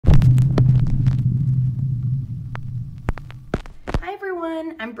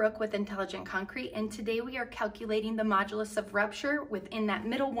everyone, I'm Brooke with Intelligent Concrete, and today we are calculating the modulus of rupture within that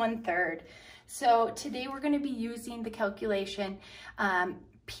middle 1/3. So today we're going to be using the calculation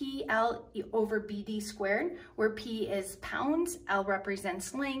PL over BD squared, where P is pounds, L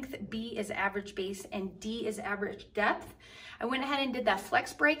represents length, B is average base, and D is average depth. I went ahead and did that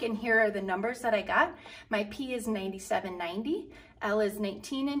flex break, and here are the numbers that I got. My P is 9790, L is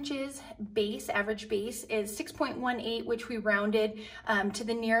 19 inches, average base is 6.18, which we rounded to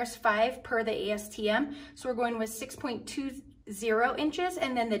the nearest 5 per the ASTM. So we're going with 6.20 inches,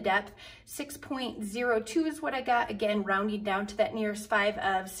 and then the depth 6.02 is what I got, again rounding down to that nearest 5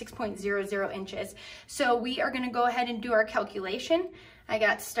 of 6.00 inches. So we are going to go ahead and do our calculation. I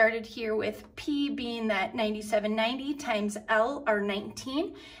got started here with P being that 9790 times L or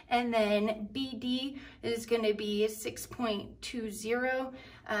 19, and then BD is going to be 6.20,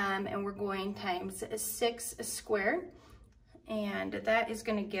 and we're going times 6 squared, and that is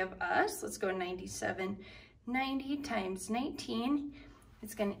going to give us, let's go 9790 times 19,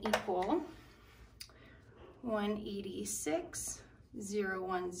 it's going to equal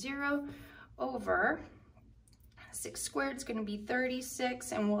 186,010 over 6 squared is going to be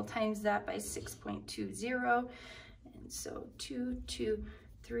 36, and we'll times that by 6.20, and so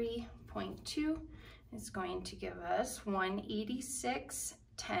 223.2 is going to give us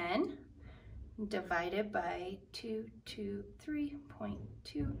 186.10 divided by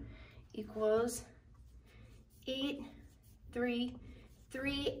 223.2 equals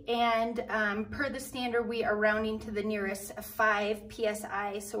 833, and per the standard we are rounding to the nearest 5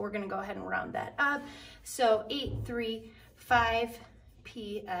 psi, so we're going to go ahead and round that up, so 835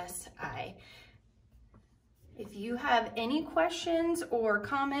 psi. If you have any questions or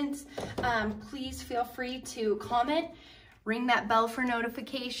comments, please feel free to comment, ring that bell for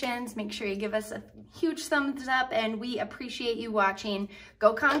notifications, make sure you give us a huge thumbs up, and we appreciate you watching.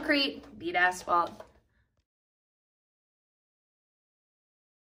 Go concrete, beat asphalt.